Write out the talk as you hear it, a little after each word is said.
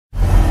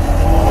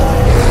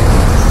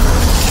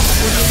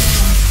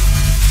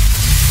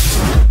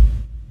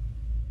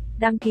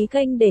đăng ký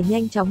kênh để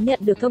nhanh chóng nhận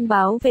được thông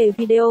báo về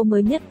video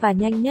mới nhất và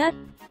nhanh nhất.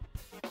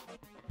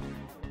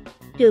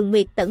 Trường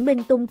Nguyệt Tẫn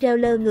Minh tung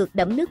trailer ngược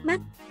đẫm nước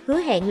mắt, hứa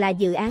hẹn là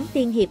dự án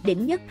tiên hiệp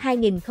đỉnh nhất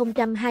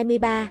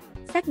 2023,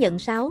 xác nhận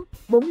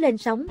 6/4 lên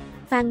sóng,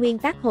 fan nguyên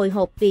tác hồi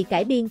hộp vì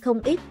cải biên không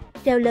ít.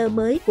 Trailer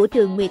mới của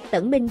Trường Nguyệt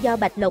Tẫn Minh do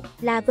Bạch Lộc,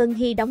 La Vân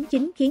Hy đóng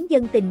chính khiến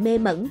dân tình mê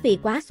mẩn vì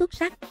quá xuất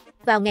sắc.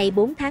 Vào ngày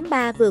 4 tháng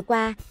 3 vừa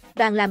qua,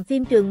 đoàn làm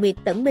phim Trường Nguyệt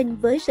Tẫn Minh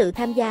với sự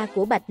tham gia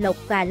của Bạch Lộc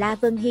và La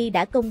Vân Hy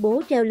đã công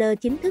bố trailer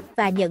chính thức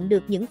và nhận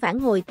được những phản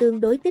hồi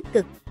tương đối tích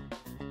cực.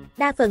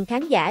 Đa phần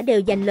khán giả đều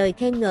dành lời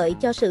khen ngợi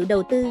cho sự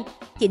đầu tư,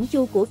 chỉnh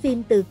chu của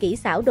phim từ kỹ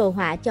xảo đồ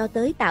họa cho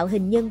tới tạo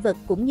hình nhân vật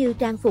cũng như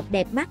trang phục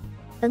đẹp mắt,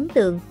 ấn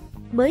tượng.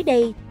 Mới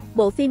đây,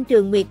 bộ phim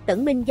Trường Nguyệt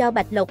Tẫn Minh do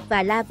Bạch Lộc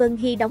và La Vân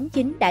Hy đóng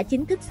chính đã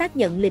chính thức xác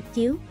nhận lịch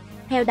chiếu.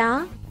 Theo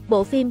đó,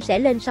 bộ phim sẽ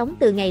lên sóng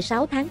từ ngày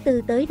 6 tháng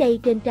 4 tới đây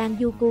trên trang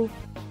YouTube.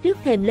 Trước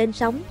thềm lên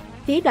sóng,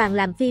 phía đoàn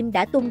làm phim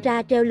đã tung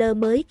ra trailer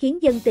mới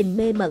khiến dân tình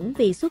mê mẩn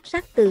vì xuất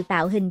sắc từ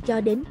tạo hình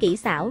cho đến kỹ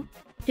xảo.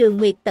 Trường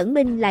Nguyệt Tẫn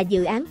Minh là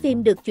dự án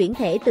phim được chuyển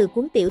thể từ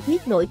cuốn tiểu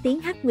thuyết nổi tiếng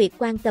Hắc Nguyệt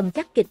Quan cầm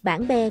chắc kịch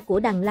bản be của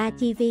Đằng La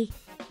Chi Vi.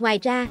 Ngoài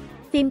ra,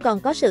 phim còn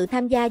có sự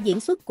tham gia diễn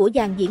xuất của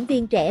dàn diễn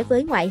viên trẻ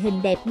với ngoại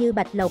hình đẹp như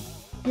Bạch Lộc,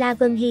 La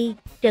Vân Hy,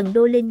 Trần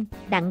Đô Linh,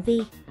 Đặng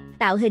Vi.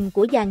 Tạo hình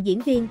của dàn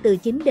diễn viên từ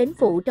chính đến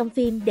phụ trong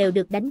phim đều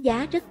được đánh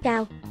giá rất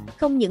cao.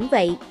 Không những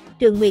vậy,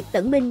 Trường Nguyệt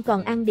Tẫn Minh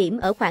còn ăn điểm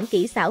ở khoản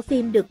kỹ xảo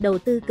phim được đầu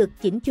tư cực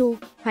chỉnh chu,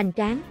 hoành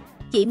tráng.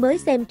 Chỉ mới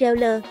xem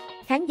trailer,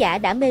 khán giả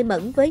đã mê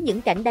mẩn với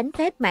những cảnh đánh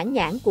phép mãn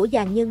nhãn của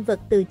dàn nhân vật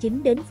từ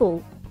chính đến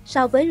phụ.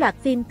 So với loạt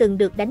phim từng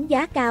được đánh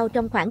giá cao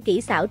trong khoản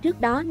kỹ xảo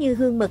trước đó như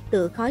Hương Mật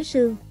Tựa Khói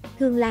Sương,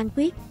 Thương Lan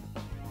Quyết,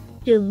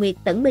 Trường Nguyệt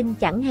Tẫn Minh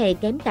chẳng hề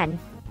kém cạnh.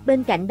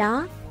 Bên cạnh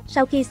đó,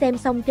 sau khi xem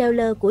xong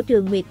trailer của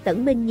Trường Nguyệt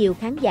Tẫn Minh, nhiều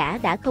khán giả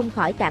đã không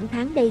khỏi cảm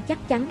thán đây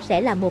chắc chắn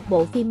sẽ là một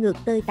bộ phim ngược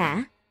tơi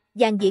tả.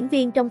 Dàn diễn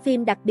viên trong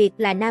phim đặc biệt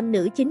là nam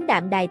nữ chính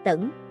Đạm Đài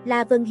Tẫn,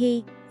 La Vân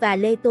Hy và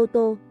Lê Tô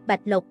Tô, Bạch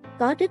Lộc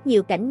có rất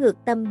nhiều cảnh ngược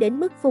tâm đến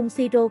mức phun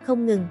siro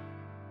không ngừng.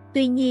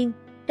 Tuy nhiên,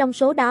 trong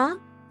số đó,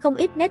 không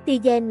ít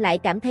netizen lại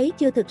cảm thấy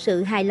chưa thực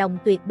sự hài lòng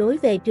tuyệt đối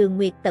về Trường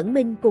Nguyệt Tẫn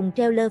Minh cùng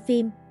trailer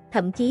phim,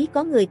 thậm chí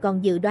có người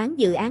còn dự đoán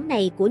dự án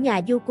này của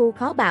nhà Youku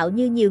khó bạo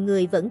như nhiều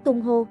người vẫn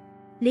tung hô.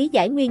 Lý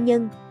giải nguyên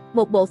nhân,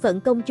 một bộ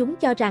phận công chúng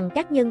cho rằng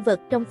các nhân vật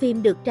trong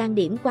phim được trang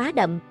điểm quá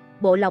đậm,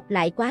 bộ lọc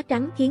lại quá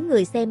trắng khiến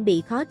người xem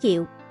bị khó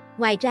chịu.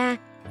 Ngoài ra,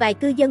 vài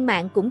cư dân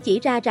mạng cũng chỉ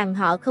ra rằng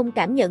họ không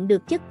cảm nhận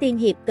được chất tiên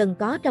hiệp cần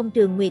có trong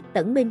Trường Nguyệt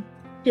Tẫn Minh.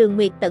 Trường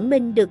Nguyệt Tẫn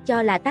Minh được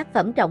cho là tác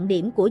phẩm trọng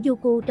điểm của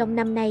Youku trong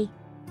năm nay.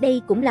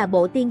 Đây cũng là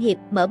bộ tiên hiệp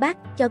mở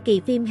bát cho kỳ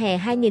phim hè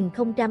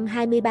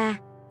 2023.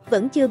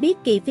 Vẫn chưa biết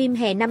kỳ phim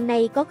hè năm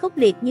nay có khốc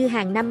liệt như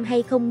hàng năm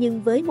hay không,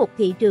 nhưng với một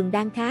thị trường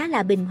đang khá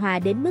là bình hòa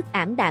đến mức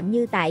ảm đạm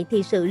như tại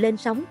thì sự lên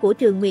sóng của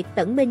Trường Nguyệt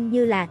Tẫn Minh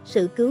như là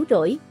sự cứu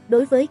rỗi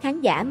đối với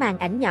khán giả màn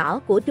ảnh nhỏ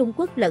của Trung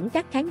Quốc lẫn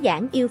các khán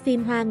giả yêu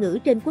phim Hoa ngữ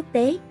trên quốc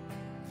tế.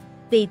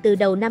 Vì từ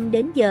đầu năm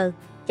đến giờ,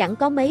 chẳng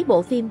có mấy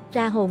bộ phim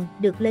ra hồn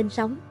được lên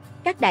sóng.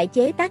 Các đại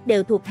chế tác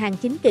đều thuộc hàng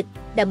chính kịch,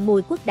 đậm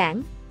mùi quốc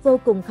đảng, vô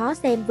cùng khó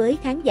xem với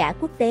khán giả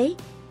quốc tế.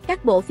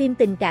 Các bộ phim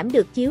tình cảm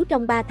được chiếu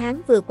trong 3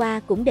 tháng vừa qua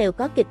cũng đều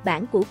có kịch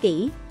bản cũ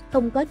kỹ,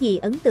 không có gì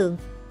ấn tượng.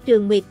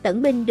 Trường Nguyệt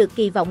Tẫn Minh được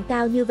kỳ vọng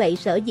cao như vậy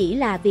sở dĩ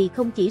là vì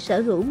không chỉ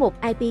sở hữu một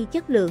IP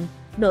chất lượng,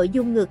 nội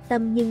dung ngược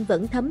tâm nhưng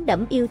vẫn thấm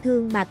đẫm yêu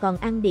thương mà còn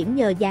ăn điểm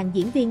nhờ dàn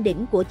diễn viên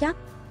đỉnh của chót.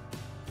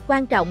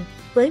 Quan trọng,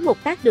 với một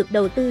tác được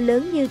đầu tư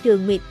lớn như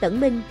Trường Nguyệt Tẫn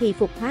Minh thì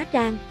phục hóa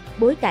trang,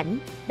 bối cảnh,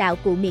 đạo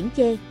cụ miễn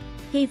chê.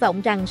 Hy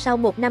vọng rằng sau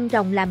một năm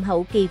ròng làm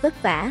hậu kỳ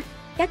vất vả,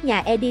 các nhà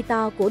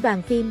editor của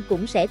đoàn phim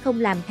cũng sẽ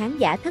không làm khán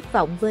giả thất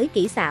vọng với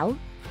kỹ xảo,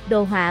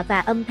 đồ họa và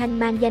âm thanh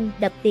mang danh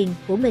đập tiền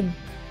của mình.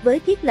 Với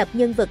thiết lập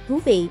nhân vật thú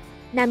vị,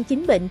 nam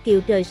chính bệnh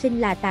kiều trời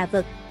sinh là tà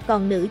vật,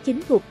 còn nữ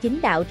chính thuộc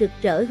chính đạo rực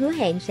rỡ, hứa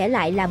hẹn sẽ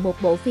lại là một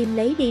bộ phim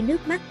lấy đi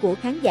nước mắt của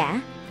khán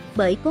giả,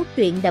 bởi cốt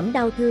truyện đẫm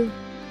đau thương.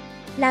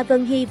 La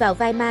Vân Hy vào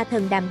vai ma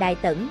thần Đàm Đài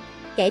Tẫn,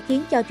 kẻ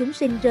khiến cho chúng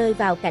sinh rơi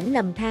vào cảnh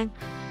lầm than.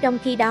 Trong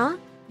khi đó,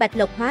 Bạch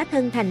Lộc hóa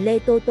thân thành Lê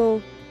Tô Tô,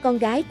 con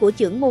gái của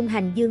trưởng môn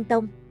Hành Dương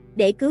Tông.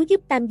 Để cứu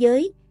giúp tam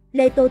giới,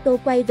 Lê Tô Tô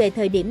quay về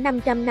thời điểm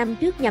 500 năm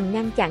trước nhằm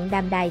ngăn chặn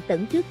Đàm Đài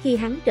Tẫn trước khi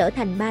hắn trở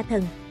thành ma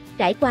thần.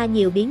 Trải qua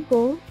nhiều biến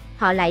cố,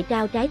 họ lại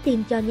trao trái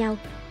tim cho nhau.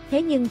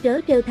 Thế nhưng trớ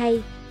trêu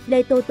thay,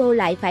 Lê Tô Tô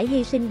lại phải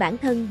hy sinh bản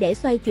thân để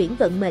xoay chuyển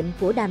vận mệnh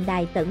của Đàm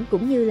Đài Tẫn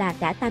cũng như là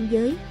cả tam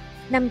giới.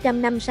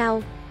 500 năm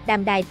sau,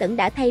 Đàm Đài Tẫn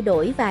đã thay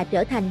đổi và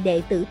trở thành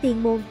đệ tử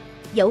tiên môn.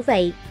 Dẫu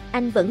vậy,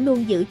 anh vẫn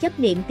luôn giữ chấp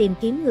niệm tìm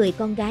kiếm người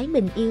con gái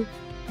mình yêu.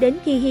 Đến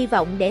khi hy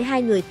vọng để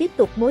hai người tiếp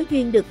tục mối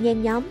duyên được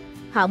nhen nhóm,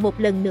 họ một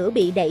lần nữa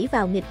bị đẩy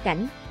vào nghịch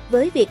cảnh.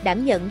 Với việc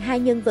đảm nhận hai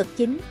nhân vật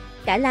chính,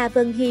 cả La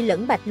Vân Hy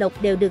lẫn Bạch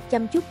Lộc đều được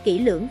chăm chút kỹ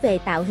lưỡng về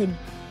tạo hình.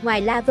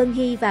 Ngoài La Vân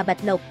Hy và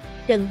Bạch Lộc,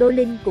 Trần Đô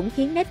Linh cũng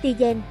khiến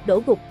netizen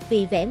đổ gục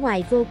vì vẻ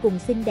ngoài vô cùng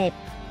xinh đẹp.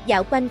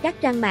 Dạo quanh các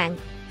trang mạng,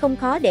 không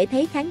khó để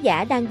thấy khán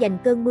giả đang dành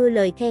cơn mưa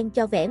lời khen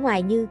cho vẻ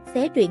ngoài như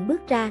xé truyện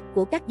bước ra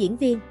của các diễn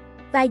viên.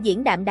 Vai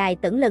diễn Đạm Đài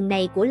Tẫn lần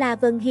này của La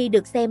Vân Hy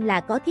được xem là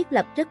có thiết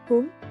lập rất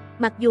cuốn.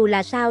 Mặc dù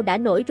là sao đã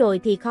nổi rồi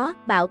thì khó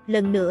bạo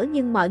lần nữa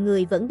nhưng mọi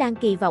người vẫn đang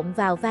kỳ vọng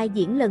vào vai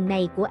diễn lần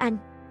này của anh.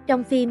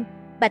 Trong phim,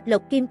 Bạch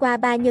Lộc kim qua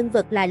 3 nhân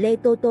vật là Lê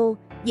Tô Tô,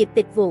 Diệp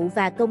Tịch Vụ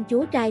và công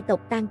chúa trai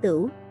tộc Tang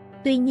Tửu.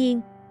 Tuy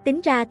nhiên,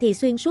 tính ra thì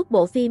xuyên suốt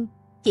bộ phim,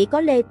 chỉ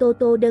có Lê Tô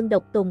Tô đơn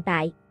độc tồn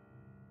tại.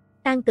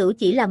 Tang Tửu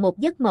chỉ là một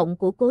giấc mộng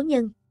của cố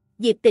nhân.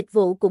 Diệp Tịch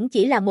Vụ cũng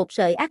chỉ là một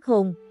sợi ác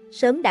hồn,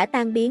 sớm đã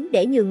tan biến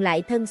để nhường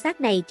lại thân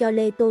xác này cho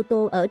Lê Tô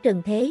Tô ở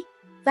trần thế.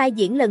 Vai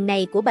diễn lần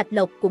này của Bạch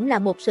Lộc cũng là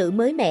một sự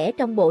mới mẻ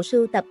trong bộ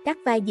sưu tập các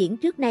vai diễn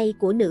trước nay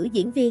của nữ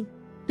diễn viên.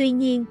 Tuy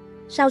nhiên,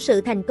 sau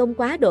sự thành công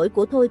quá đổi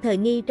của Thôi Thời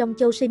Nghi trong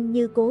Châu Sinh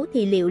Như Cố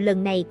thì liệu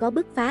lần này có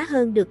bứt phá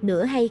hơn được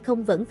nữa hay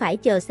không vẫn phải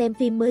chờ xem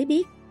phim mới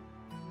biết.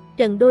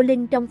 Trần Đô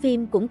Linh trong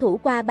phim cũng thủ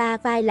qua 3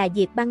 vai là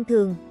Diệp Băng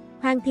Thường,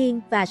 Hoang Thiên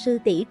và sư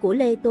tỷ của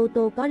Lê Tô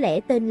Tô có lẽ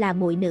tên là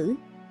Muội Nữ.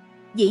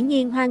 Dĩ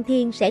nhiên Hoang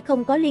Thiên sẽ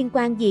không có liên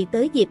quan gì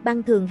tới Diệp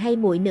Băng Thường hay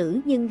Muội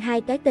Nữ nhưng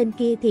hai cái tên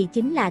kia thì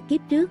chính là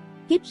kiếp trước,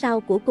 kiếp sau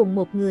của cùng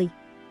một người.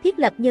 Thiết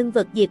lập nhân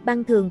vật Diệp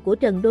Băng Thường của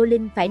Trần Đô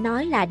Linh phải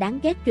nói là đáng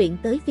ghét chuyện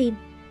tới phim.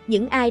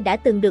 Những ai đã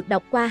từng được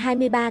đọc qua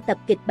 23 tập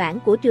kịch bản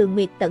của Trường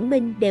Nguyệt Tẫn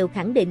Minh đều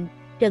khẳng định,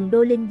 Trần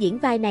Đô Linh diễn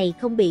vai này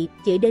không bị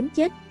chửi đến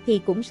chết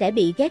thì cũng sẽ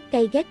bị ghét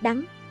cay ghét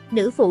đắng.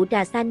 Nữ phụ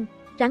trà xanh,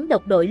 trắng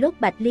độc đội lốt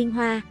bạch liên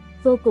hoa,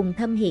 vô cùng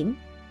thâm hiểm.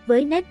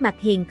 Với nét mặt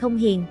hiền không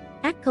hiền,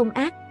 ác không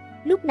ác,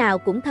 lúc nào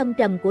cũng thâm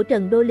trầm của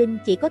Trần Đô Linh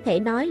chỉ có thể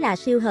nói là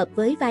siêu hợp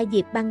với vai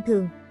Diệp Băng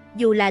Thường.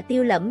 Dù là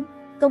Tiêu Lẫm,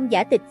 Công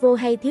Giả Tịch Vô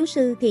hay Thiếu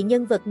Sư thì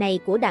nhân vật này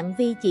của Đặng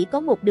Vi chỉ có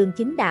một đường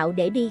chính đạo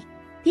để đi.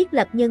 Thiết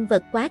lập nhân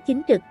vật quá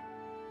chính trực.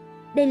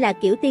 Đây là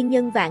kiểu tiên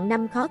nhân vạn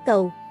năm khó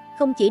cầu,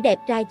 không chỉ đẹp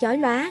trai chói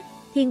lóa,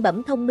 thiên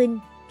bẩm thông minh,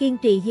 kiên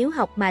trì hiếu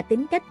học mà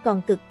tính cách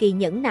còn cực kỳ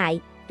nhẫn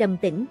nại, trầm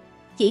tĩnh.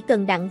 Chỉ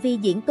cần Đặng Vi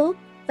diễn tốt,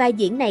 vai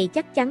diễn này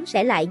chắc chắn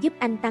sẽ lại giúp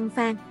anh tăng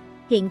fan.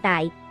 Hiện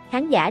tại,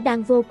 khán giả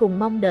đang vô cùng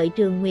mong đợi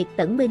Trường Nguyệt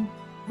Tẫn Minh.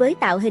 Với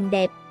tạo hình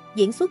đẹp,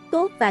 diễn xuất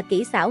tốt và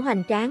kỹ xảo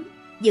hoành tráng,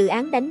 dự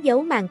án đánh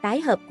dấu màn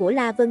tái hợp của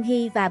La Vân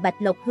Hy và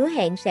Bạch Lộc hứa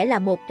hẹn sẽ là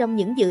một trong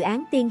những dự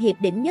án tiên hiệp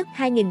đỉnh nhất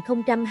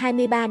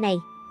 2023 này.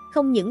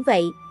 Không những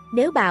vậy,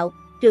 nếu bạo,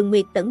 Trường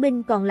Nguyệt Tẫn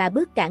Minh còn là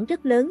bước cản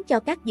rất lớn cho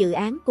các dự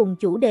án cùng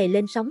chủ đề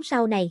lên sóng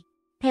sau này.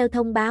 Theo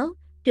thông báo,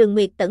 Trường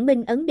Nguyệt Tẫn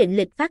Minh ấn định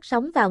lịch phát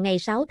sóng vào ngày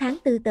 6 tháng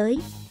 4 tới.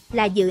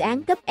 Là dự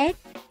án cấp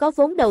S, có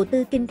vốn đầu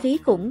tư kinh phí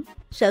khủng,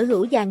 sở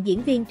hữu dàn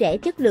diễn viên trẻ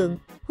chất lượng,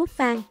 hút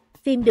fan.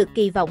 Phim được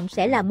kỳ vọng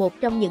sẽ là một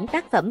trong những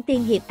tác phẩm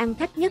tiên hiệp ăn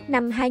khách nhất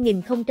năm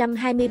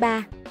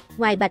 2023.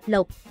 Ngoài Bạch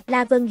Lộc,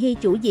 La Vân Hy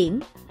chủ diễn,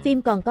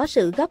 phim còn có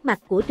sự góp mặt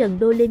của Trần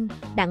Đô Linh,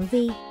 Đặng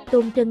Vi,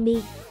 Tôn Trân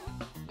Ni.